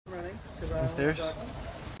The stairs?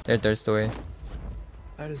 Their third story.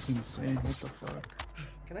 That is insane. What the fuck?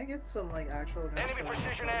 Can I get some like actual guns? Enemy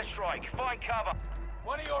precision airstrike. Find cover.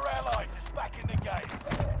 One of your allies is back in the game.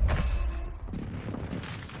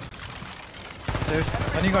 Stairs.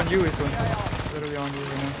 Landing on you is one. Literally on you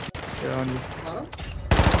right now. Yeah, on you. Got him?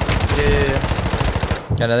 Yeah.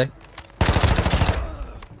 Got another.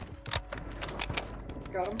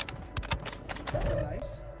 Got him. That was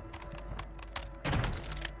nice.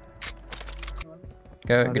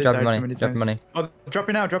 Go, They good job, died money. too many Drop your times. money. Oh,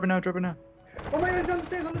 dropping out. Oh my god, it's on the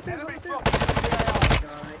stairs, on the stairs, on the stairs! Oh my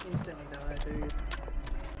god, I instantly died, dude.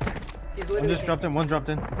 He's One literally just dropped in, one dropped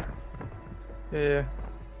in. Yeah.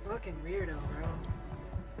 fucking weirdo, bro.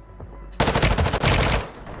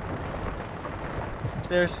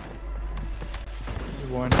 Stairs. There's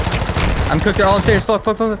one. I'm cooked. They're all on stairs. Fuck.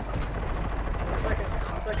 1 second,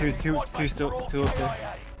 1 second. Two up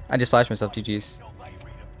there. I just flashed myself. GG's.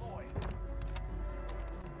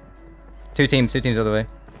 Two teams all the way.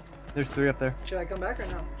 There's 3 up there. Should I come back or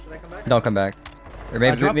no? Should I come back? Don't come back. Or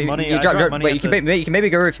maybe, dropped maybe money- you I drop, dropped money wait, at you can maybe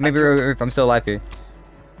go roof. Maybe go roof. I'm still alive here.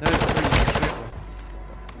 There's 3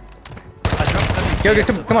 I dropped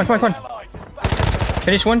Go, come on.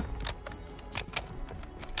 Finish one.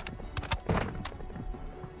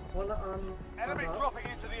 One Enemy top. dropping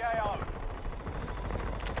into the AO.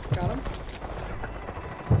 Got him?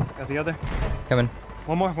 Got the other. Coming.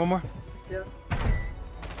 One more. Yeah.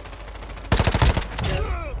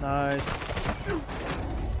 Nice.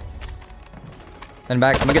 Landing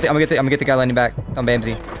back. I'm gonna get the guy landing back on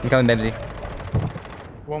Bamsey. I'm coming, Bamsey.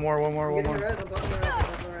 One more. I'm getting the res, I'm popping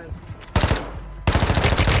the res.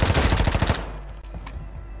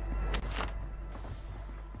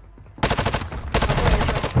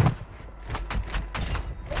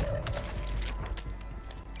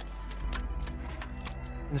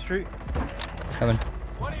 In the street. Coming.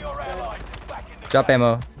 One of your allies is back in the Drop game.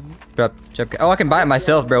 ammo. Drop. Oh, I can buy it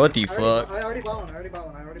myself, bro. What the I fuck? already bought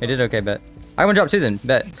one, I did okay, bet. I want to drop 2 then.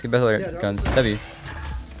 Bet. Let's get better Yeah, drop guns. two. W.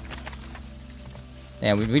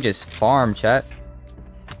 Damn, we just farm, chat.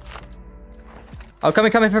 Oh,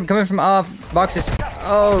 coming from boxes.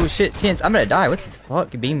 Oh shit, Tense. I'm gonna die. What the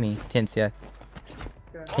fuck? You beam me, Tense. Yeah.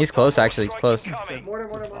 Okay. He's close actually. He's close. Mortar.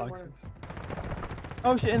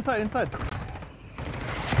 Oh shit, inside.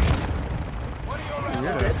 One of your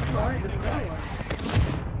allies. Dead from behind, there's another one.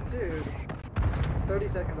 Dude. 30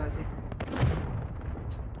 seconds, I see.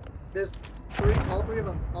 There's all three of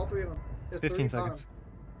them. There's 15 3 bottom. seconds.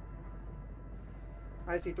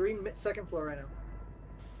 I see 3 second floor right now.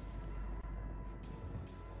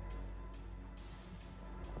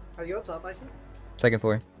 Are you up top, I see? Second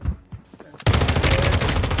floor.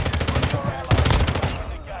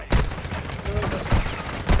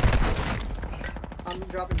 I'm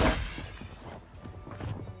dropping back.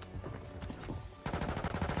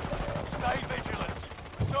 Stay vigilant.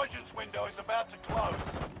 Resurgence window is about to close.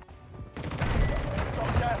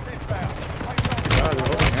 Got gas inbound. God, they're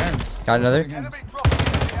holding hands. Got another. Enemy dropping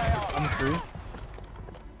into the AO. I'm 3.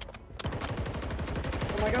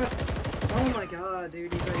 Oh my god,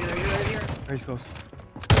 dude, he's right here, you're right here. Very close.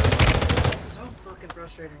 It's so fucking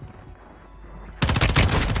frustrating. I'm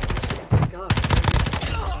getting scuffed.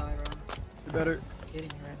 You better. Hitting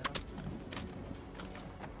me right now.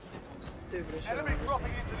 Stupid as shit. Enemy dropping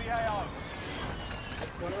into the AO.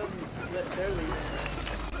 One of them, they're leaving.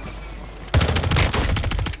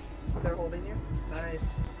 They're holding you? Nice.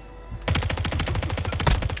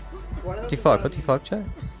 One of What the them fuck? What the fuck, chat?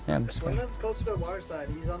 Yeah, I'm just One of them's closer to the water side.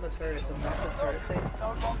 He's on the turret, the massive turret thing.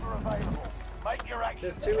 No longer available. Make your action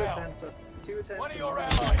There's 2 count. attempts up. 2 attempts. One of in your one.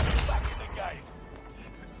 allies is back in the game.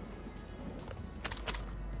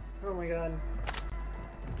 Oh my god.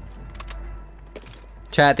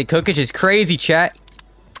 Chat, the cookage is crazy, chat.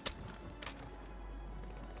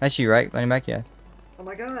 That's you, right? Landing back, yeah. Oh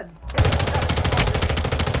my god.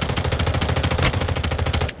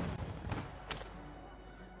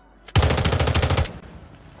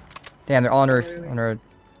 Damn, they're all on the roof. On the road.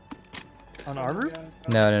 On our roof?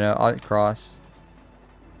 No. All across.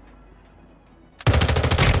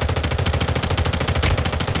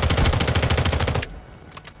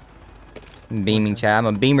 I'm beaming, chat. I'm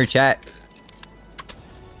a beamer, chat.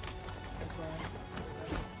 That's fine.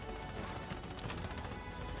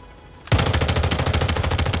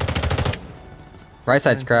 Right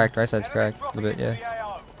side's cracked. Right side's cracked. A little bit, yeah.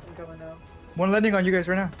 I'm coming now. One landing on you guys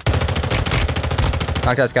right now.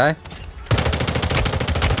 Knocked out Sky.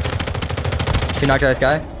 2 knocked out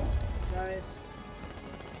Sky. Nice.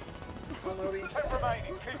 One Lobby. 2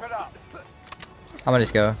 remaining. Keep it up. I'm gonna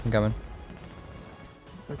just go. I'm coming.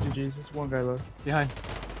 That's GG's. This one guy left. Behind.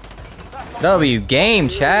 Stay W game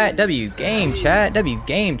chat. W game chat. W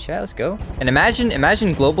game chat. Let's go. And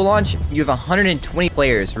imagine global launch. You have 120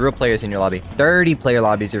 players, real players in your lobby. 30 player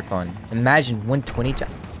lobbies are fun. Imagine 120 chat.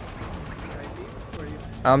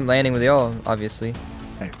 I'm landing with y'all, obviously. To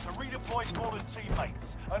redeploy fallen teammates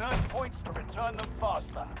and earn points to return them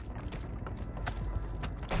faster.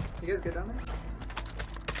 You guys good down there?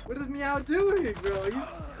 What is Meow doing, bro? He's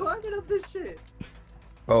climbing up this shit.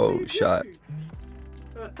 What are Oh, you shot. doing?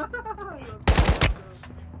 I love that.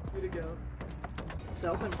 Way to go.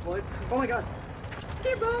 Self-employed. Oh my god.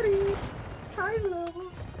 Hey, buddy.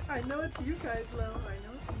 Kaislo. I know it's you, Kaislo. I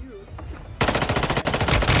know it's you.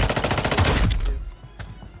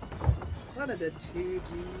 One of the 2G.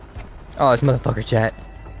 Oh, this motherfucker chat.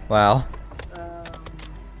 Wow.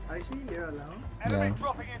 Icy, you're alone. Enemy No.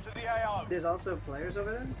 dropping into the AO. There's also players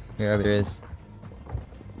over there. Yeah, there is.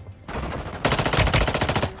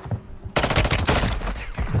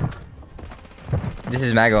 This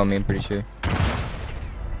is Mago on me, I'm pretty sure.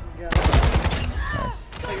 Yeah. Nice.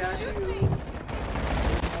 I got you.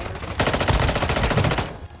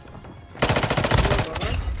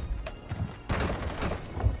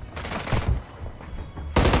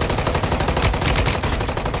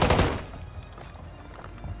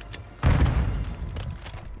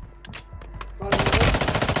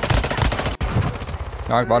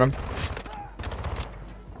 Knock bottom.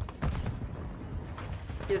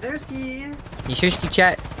 Yazerski. Yishishki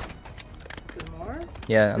chat. There's more?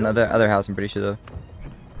 Yeah, another other house, I'm pretty sure though.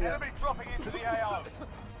 Yeah. Enemy dropping into the AO.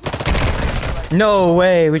 No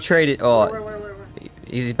way, we traded. Oh, Where?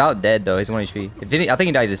 he's about dead though. He's 1 HP. I think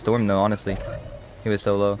he died to storm though. Honestly, he was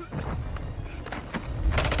so low.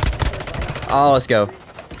 Oh, let's go.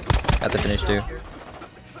 Got the finish too.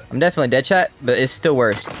 I'm definitely dead chat, but it's still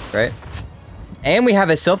worse, right? And we have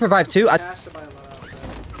a self-revive too. Cash to buy a lot.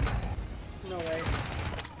 No way.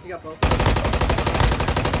 You got both.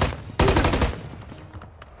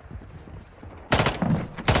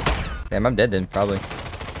 Damn, I'm dead then, probably.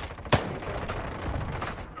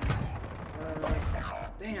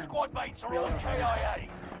 Damn. Squad mates are on KIA.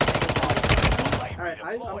 Alright,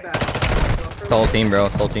 I'm back. It's the whole team, bro.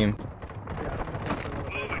 It's the whole team.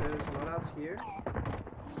 There's loadouts here.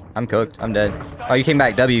 I'm cooked. I'm dead. Oh, you came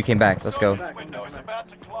back. W, you came back. Let's go. Window is about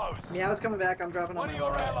to close. Meow's coming back. I'm dropping on One of my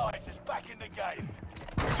your right. allies is back in the game.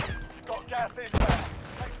 You've got gas inbound.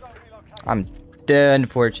 Take zone relocation. I'm done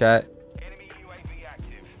for chat. Enemy UAV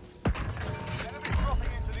active. Enemy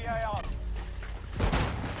dropping into the AO.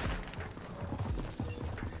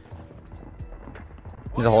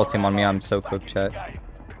 There's a whole team on me. I'm so cooked, chat.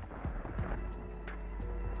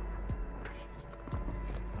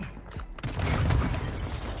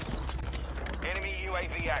 Enemy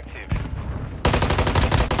UAV active.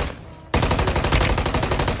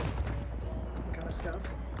 I'm kind of scuffed.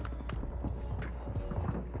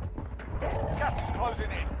 Gas is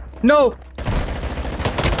closing in. No.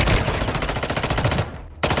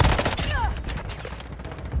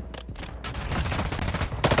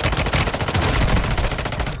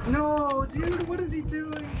 No, dude, what is he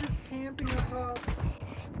doing? Just camping up top.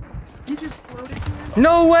 He just floated here.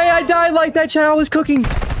 No way. I died like that, chat. I was cooking.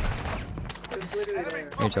 It's literally there.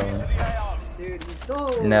 You're trolling. Dude, he's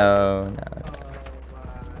so. No, no. Oh,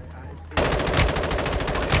 I see.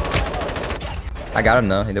 I got him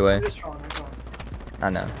though. Either way. I'm just trolling. I'm trolling. I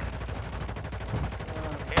know.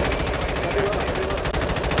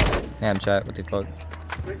 Reload. Damn, chat. What the fuck?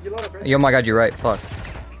 You load up, right? Yo, my God, you're right. Fuck.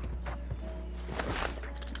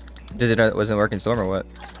 Does it wasn't working storm or what?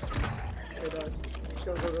 It does. Just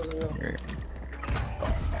go. Here.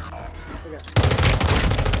 Okay.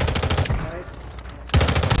 Nice.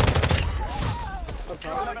 Up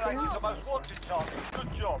top, Eliminated the most wanted target.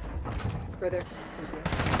 Good job. right there. He's there.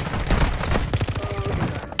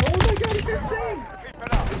 Oh my god, he's insane! Keep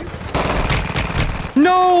it up.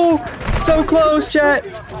 No! So close, chat.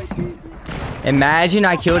 Imagine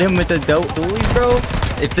I killed him with the dualies, bro.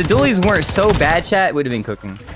 If the dualies weren't so bad, chat, it would have been cooking.